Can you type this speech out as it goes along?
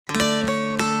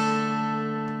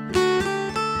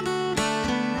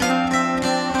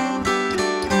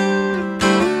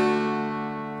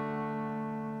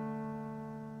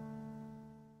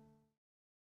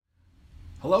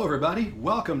everybody.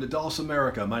 Welcome to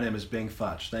Dulcimerica. My name is Bing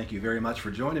Futch. Thank you very much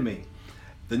for joining me.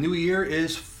 The new year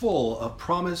is full of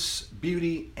promise,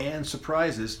 beauty, and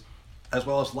surprises, as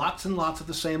well as lots and lots of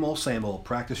the same old, same old.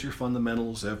 Practice your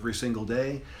fundamentals every single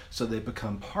day so they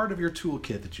become part of your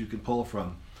toolkit that you can pull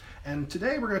from. And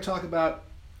today we're going to talk about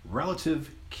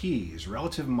relative keys,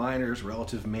 relative minors,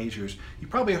 relative majors. You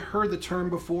probably heard the term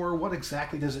before. What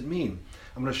exactly does it mean?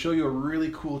 I'm going to show you a really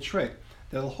cool trick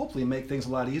that'll hopefully make things a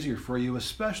lot easier for you,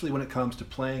 especially when it comes to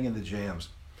playing in the jams.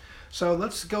 So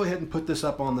let's go ahead and put this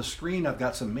up on the screen. I've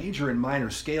got some major and minor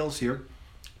scales here.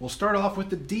 We'll start off with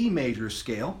the D major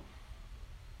scale.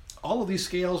 All of these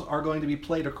scales are going to be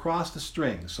played across the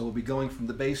string, so we'll be going from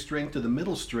the bass string to the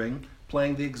middle string,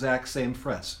 playing the exact same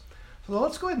frets. So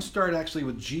let's go ahead and start actually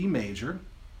with G major.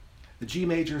 The G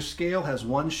major scale has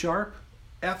 1 sharp,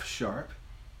 F sharp,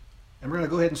 and we're going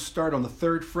to go ahead and start on the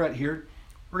 3rd fret here.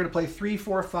 We're going to play 3,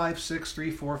 4, 5, 6, 3,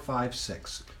 4, 5,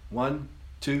 6. 1,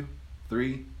 2,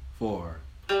 3, 4.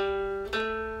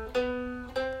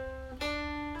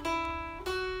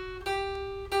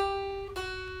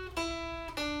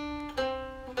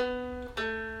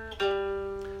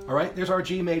 All right, there's our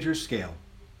G major scale.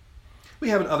 We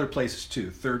have it other places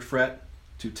too. 3rd fret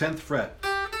to 10th fret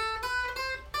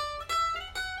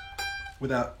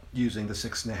without using the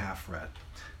 6.5 fret.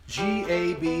 G,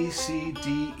 A, B, C,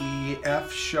 D, E, F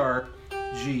sharp,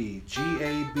 G. G,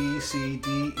 A, B, C,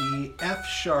 D, E, F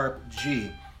sharp,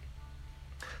 G.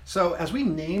 So as we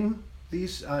name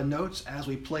these notes as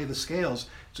we play the scales,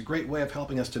 it's a great way of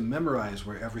helping us to memorize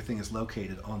where everything is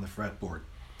located on the fretboard.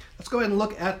 Let's go ahead and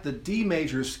look at the D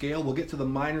major scale. We'll get to the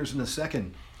minors in a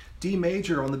second. D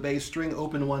major on the bass string,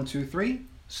 open 1, 2, 3.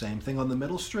 Same thing on the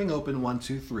middle string, open 1,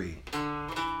 2, 3.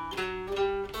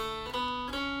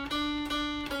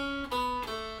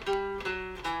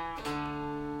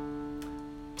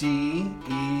 D,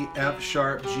 E, F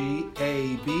sharp, G,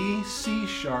 A, B, C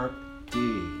sharp, D.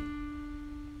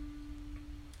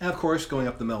 And of course, going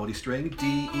up the melody string,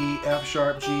 D, E, F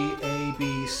sharp, G, A,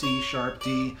 B, C sharp,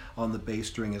 D on the bass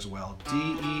string as well.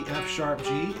 D, E, F sharp,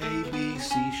 G, A, B,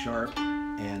 C sharp,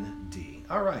 and D.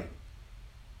 All right.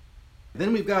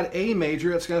 Then we've got A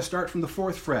major. It's going to start from the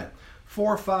 4th fret.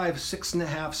 4, 5,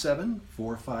 6.5, 7.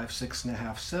 4, 5,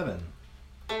 6.5, 7.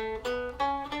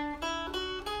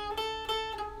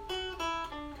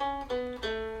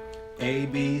 A,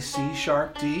 B, C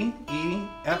sharp, D, E,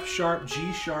 F sharp,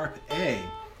 G sharp, A.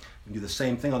 We do the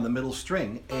same thing on the middle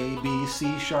string. A, B,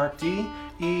 C sharp, D,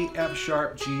 E, F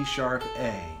sharp, G sharp,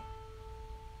 A.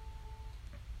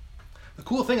 The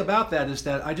cool thing about that is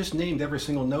that I just named every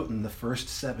single note in the first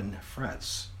 7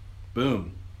 frets.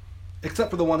 Boom. Except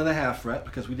for the 1.5 fret,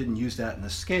 because we didn't use that in the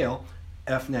scale.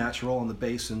 F natural on the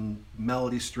bass and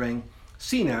melody string,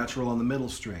 C natural on the middle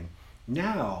string.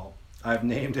 Now I've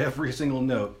named every single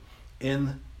note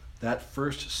in that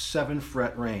first 7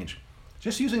 fret range.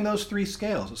 Just using those 3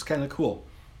 scales. It's kind of cool.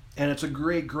 And it's a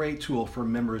great tool for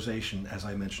memorization, as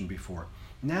I mentioned before.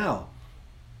 Now,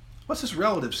 what's this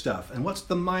relative stuff? And what's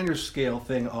the minor scale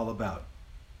thing all about?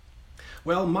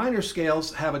 Well, minor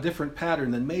scales have a different pattern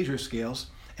than major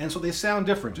scales, and so they sound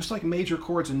different, just like major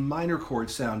chords and minor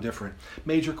chords sound different.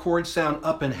 Major chords sound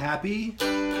up and happy.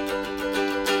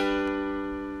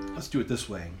 Let's do it this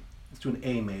way. Let's do an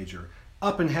A major.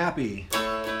 Up and happy.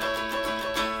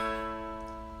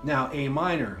 Now A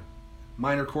minor.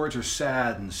 Minor chords are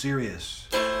sad and serious.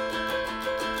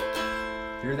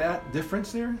 Hear that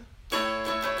difference there?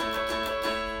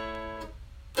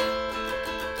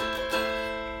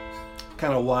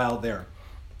 Kind of wild there.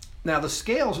 Now the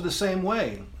scales are the same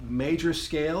way. Major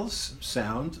scales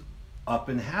sound up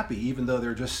and happy, even though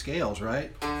they're just scales,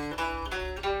 right?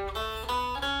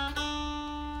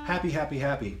 Happy, happy,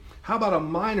 happy. How about a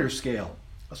minor scale?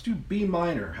 Let's do B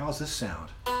minor. How's this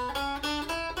sound?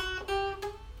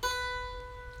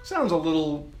 Sounds a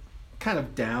little kind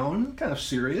of down, kind of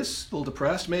serious, a little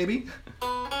depressed maybe.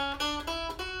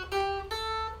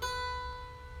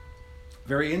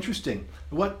 Very interesting.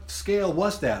 What scale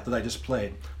was that I just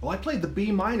played? Well, I played the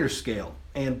B minor scale,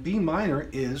 and B minor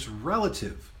is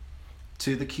relative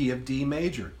to the key of D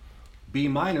major. B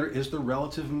minor is the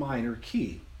relative minor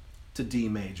key to D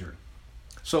major.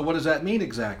 So what does that mean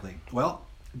exactly? Well,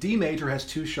 D major has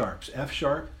 2 sharps, F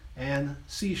sharp and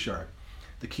C sharp.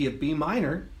 The key of B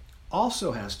minor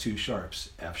also has 2 sharps,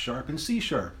 F sharp and C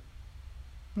sharp.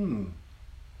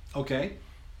 Okay.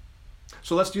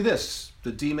 So let's do this.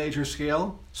 The D major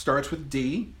scale starts with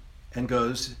D and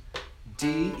goes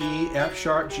D, E, F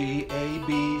sharp, G, A,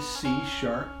 B, C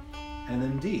sharp, and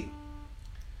then D.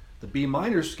 The B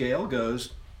minor scale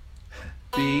goes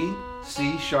B,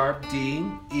 C sharp, D,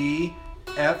 E,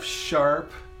 F sharp,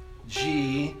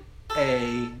 G,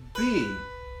 A, B.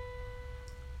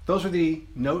 Those are the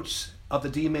notes of the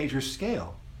D major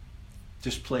scale,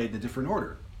 just played in a different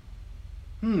order.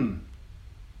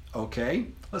 Okay,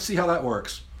 let's see how that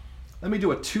works. Let me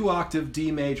do a 2-octave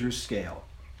D major scale,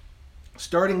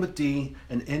 starting with D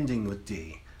and ending with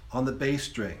D on the bass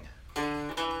string.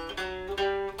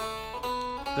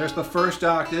 There's the first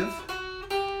octave,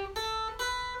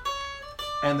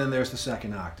 and then there's the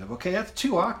second octave. Okay, that's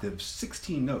 2 octaves,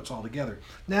 16 notes altogether.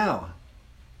 Now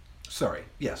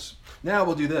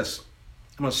we'll do this.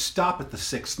 I'm going to stop at the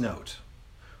 6th note.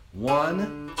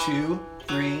 1, 2,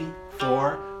 3,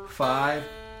 4, 5,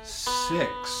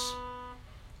 6.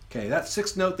 Okay, that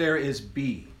 6th note there is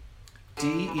B.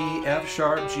 D, E, F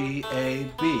sharp, G, A,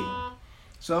 B.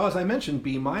 So as I mentioned,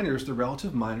 B minor is the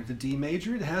relative minor to D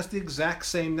major. It has the exact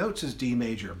same notes as D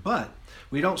major, but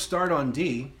we don't start on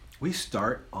D, we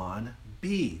start on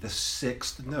B, the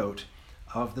 6th note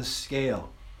of the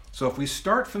scale. So if we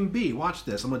start from B, watch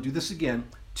this, I'm going to do this again,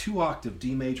 2-octave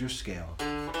D major scale.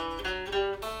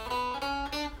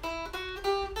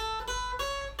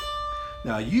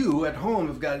 Now you at home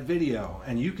have got video,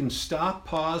 and you can stop,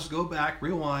 pause, go back,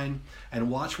 rewind, and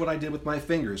watch what I did with my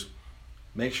fingers.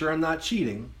 Make sure I'm not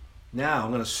cheating. Now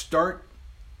I'm going to start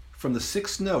from the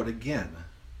 6th note again.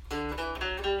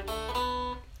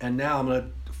 And now I'm going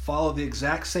to follow the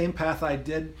exact same path I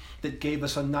did that gave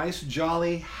us a nice,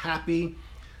 jolly, happy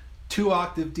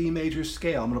 2-octave D major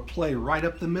scale. I'm going to play right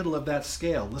up the middle of that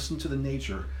scale. Listen to the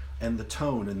nature and the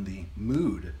tone and the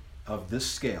mood of this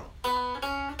scale.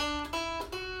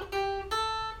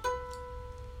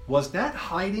 Was that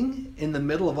hiding in the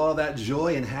middle of all that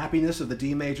joy and happiness of the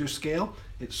D major scale?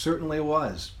 It certainly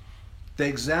was. The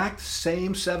exact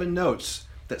same 7 notes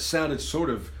that sounded sort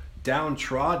of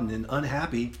downtrodden and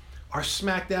unhappy are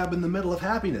smack dab in the middle of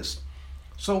happiness.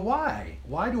 So why?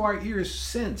 Why do our ears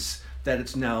sense that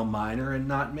it's now minor and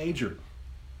not major?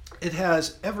 It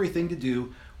has everything to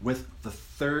do with the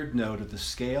 3rd note of the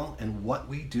scale and what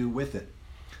we do with it.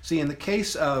 See, in the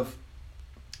case of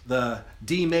the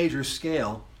D major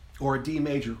scale or a D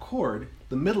major chord,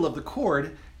 the middle of the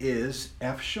chord is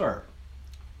F sharp.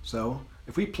 So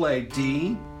if we play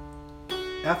D,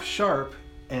 F sharp,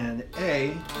 and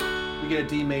A, we get a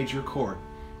D major chord.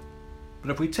 But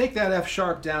if we take that F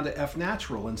sharp down to F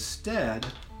natural instead,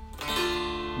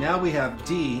 now we have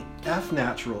D, F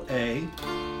natural, A,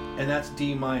 and that's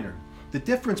D minor. The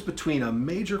difference between a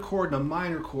major chord and a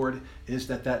minor chord is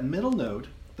that that middle note,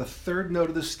 the 3rd note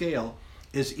of the scale,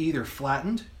 is either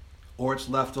flattened or it's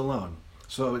left alone.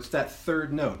 So it's that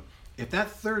 3rd note. If that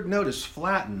 3rd note is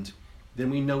flattened, then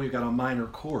we know we've got a minor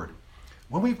chord.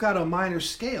 When we've got a minor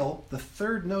scale, the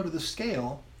 3rd note of the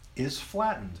scale is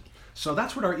flattened. So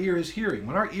that's what our ear is hearing.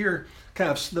 When our ear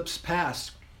kind of slips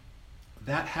past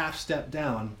that half step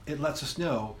down, it lets us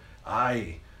know,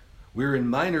 aye, we're in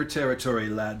minor territory,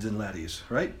 lads and laddies,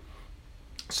 right?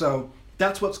 So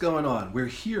that's what's going on. We're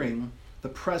hearing the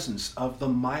presence of the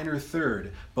minor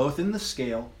 3rd, both in the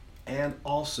scale and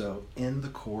also in the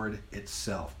chord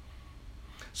itself.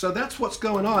 So that's what's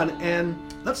going on, and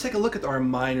let's take a look at our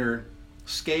minor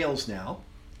scales now,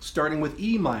 starting with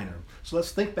E minor. So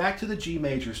let's think back to the G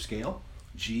major scale.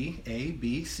 G, A,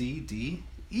 B, C, D,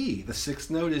 E. The 6th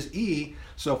note is E.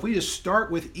 So if we just start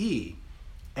with E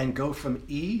and go from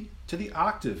E to the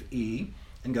octave E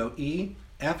and go E,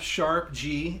 F sharp,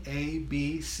 G, A,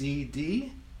 B, C,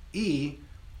 D, E,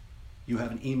 you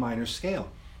have an E minor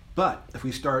scale. But if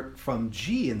we start from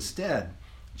G instead,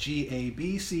 G, A,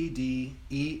 B, C, D,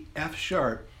 E, F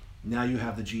sharp, now you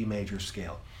have the G major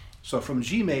scale. So from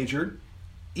G major,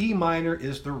 E minor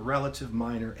is the relative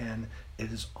minor, and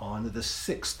it is on the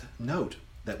 6th note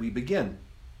that we begin.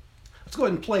 Let's go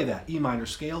ahead and play that. E minor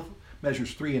scale,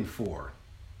 measures 3 and 4.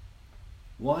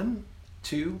 1,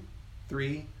 2,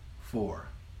 3, 4.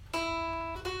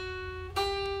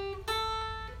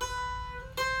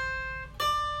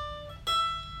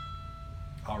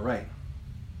 All right.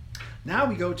 Now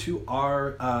we go to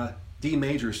our D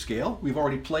major scale. We've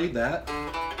already played that.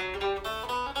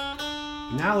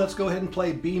 Now let's go ahead and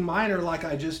play B minor like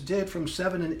I just did from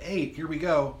 7 and 8. Here we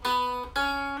go.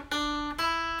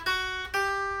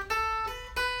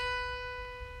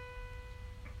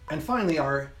 And finally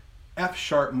our F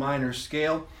sharp minor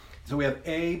scale. So we have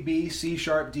A, B, C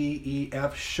sharp, D, E,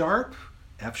 F sharp.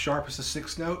 F sharp is the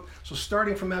 6th note. So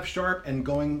starting from F sharp and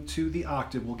going to the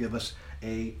octave will give us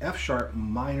a F sharp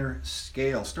minor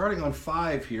scale. Starting on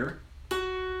 5 here.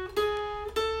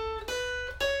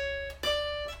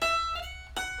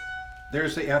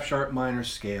 There's the F sharp minor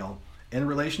scale in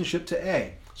relationship to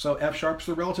A. So F sharp's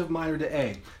the relative minor to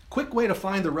A. Quick way to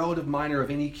find the relative minor of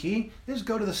any key is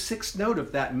go to the sixth note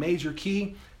of that major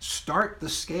key, start the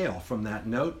scale from that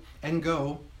note, and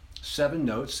go 7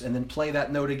 notes, and then play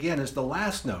that note again as the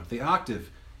last note, the octave.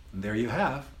 And there you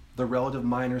have the relative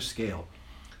minor scale.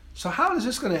 So how is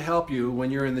this going to help you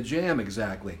when you're in the jam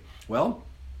exactly? Well,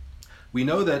 we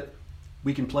know that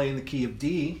we can play in the key of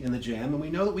D in the jam, and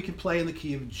we know that we can play in the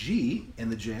key of G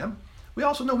in the jam. We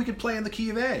also know we can play in the key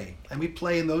of A, and we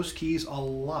play in those keys a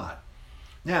lot.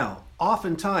 Now,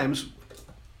 oftentimes,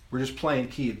 we're just playing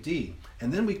key of D,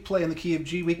 and then we play in the key of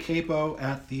G, we capo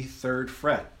at the 3rd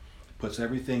fret. Puts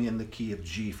everything in the key of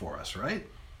G for us, right?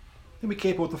 Then we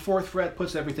capo at the 4th fret,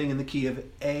 puts everything in the key of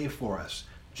A for us.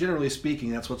 Generally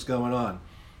speaking, that's what's going on.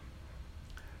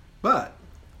 But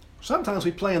sometimes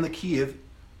we play in the key of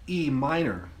E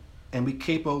minor, and we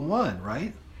capo 1,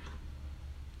 right?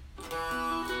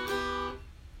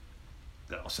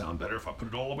 That'll sound better if I put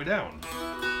it all the way down.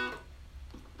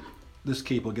 This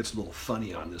capo gets a little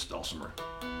funny on this dulcimer.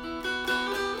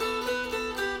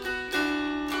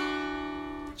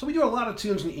 So we do a lot of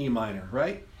tunes in E minor,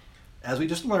 right? As we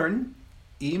just learned,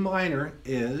 E minor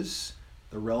is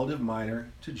the relative minor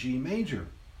to G major.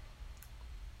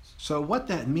 So what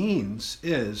that means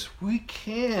is we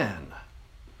can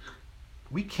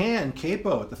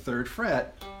capo at the 3rd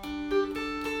fret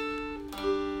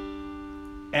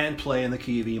and play in the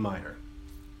key of E minor.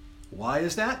 Why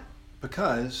is that?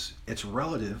 Because it's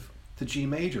relative to G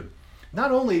major.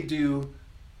 Not only do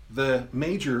the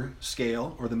major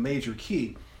scale or the major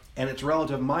key and its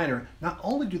relative minor, not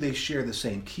only do they share the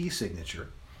same key signature,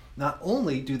 not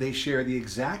only do they share the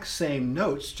exact same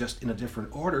notes, just in a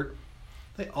different order,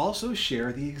 they also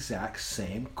share the exact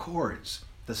same chords.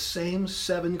 The same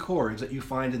 7 chords that you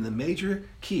find in the major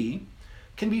key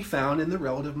can be found in the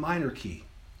relative minor key.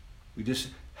 We just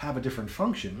have a different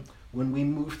function when we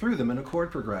move through them in a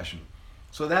chord progression.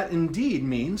 So that indeed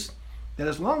means that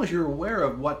as long as you're aware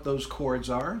of what those chords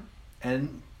are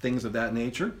and things of that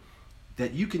nature,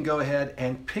 that you can go ahead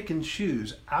and pick and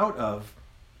choose out of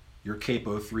your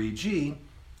capo 3G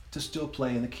to still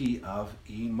play in the key of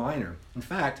E minor. In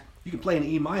fact, you can play in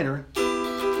E minor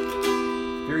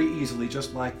very easily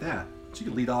just like that. So you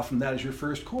can lead off from that as your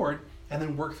first chord and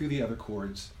then work through the other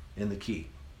chords in the key.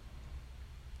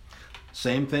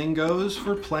 Same thing goes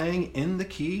for playing in the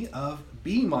key of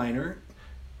B minor.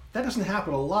 That doesn't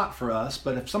happen a lot for us,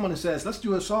 but if someone says, let's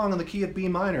do a song in the key of B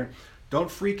minor,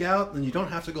 don't freak out, and you don't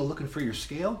have to go looking for your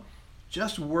scale.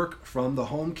 Just work from the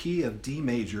home key of D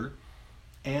major,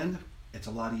 and it's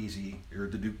a lot easier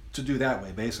to do that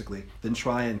way, basically, than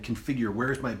try and configure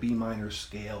where's my B minor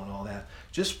scale and all that.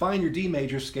 Just find your D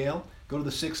major scale, go to the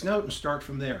 6th note, and start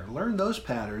from there. Learn those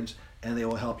patterns, and they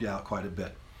will help you out quite a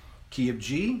bit. Key of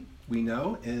G, we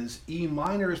know, is E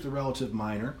minor is the relative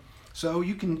minor, so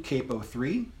you can capo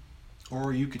 3,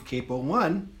 or you could capo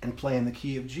 1 and play in the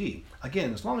key of G.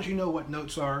 Again, as long as you know what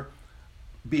notes are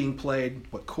being played,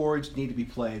 what chords need to be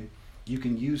played, you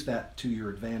can use that to your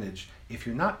advantage if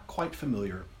you're not quite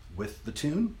familiar with the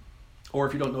tune, or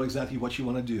if you don't know exactly what you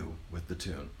want to do with the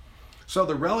tune. So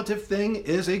the relative thing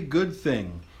is a good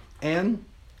thing. And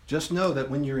just know that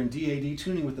when you're in DAD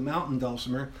tuning with the mountain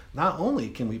dulcimer, not only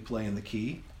can we play in the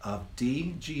key of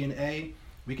D, G, and A,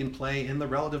 we can play in the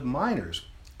relative minors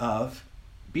of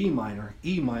B minor,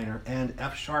 E minor, and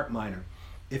F sharp minor.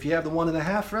 If you have the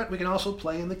 1.5 fret, we can also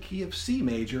play in the key of C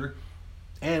major,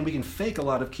 and we can fake a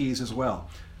lot of keys as well.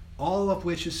 All of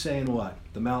which is saying what?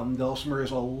 The mountain dulcimer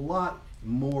is a lot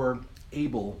more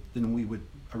able than we would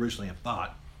originally have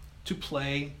thought to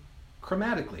play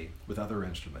chromatically with other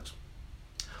instruments.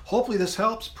 Hopefully this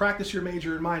helps. Practice your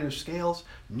major and minor scales,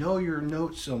 know your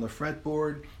notes on the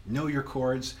fretboard, know your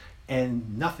chords,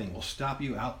 and nothing will stop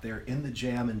you out there in the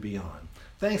jam and beyond.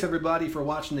 Thanks everybody for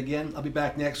watching again. I'll be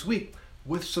back next week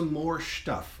with some more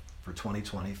stuff for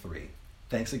 2023.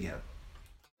 Thanks again.